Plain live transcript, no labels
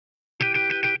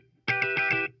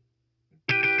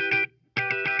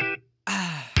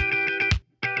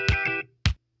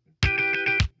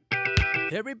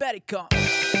Everybody come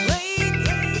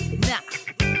late now.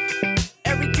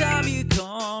 Every time you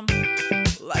come,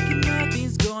 like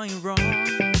nothing's going wrong.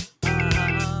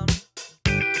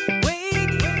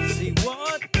 Wait, say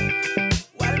what?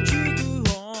 Why don't you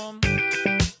go home?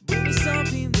 Bring me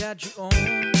something that you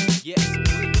own. Yes,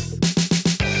 please.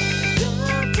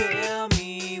 Don't tell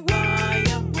me why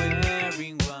I'm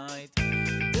wearing white.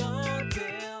 Don't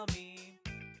tell me.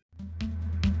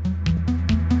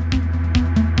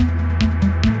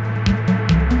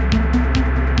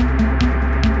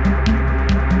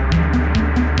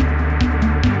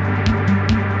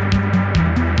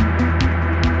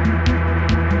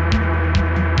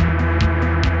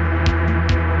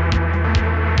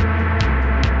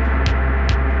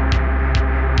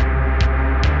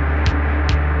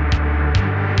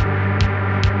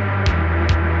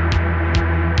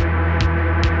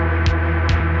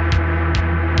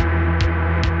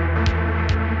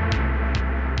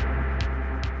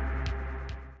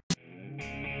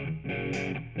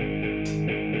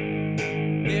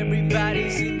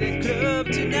 Everybody's in the club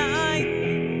tonight.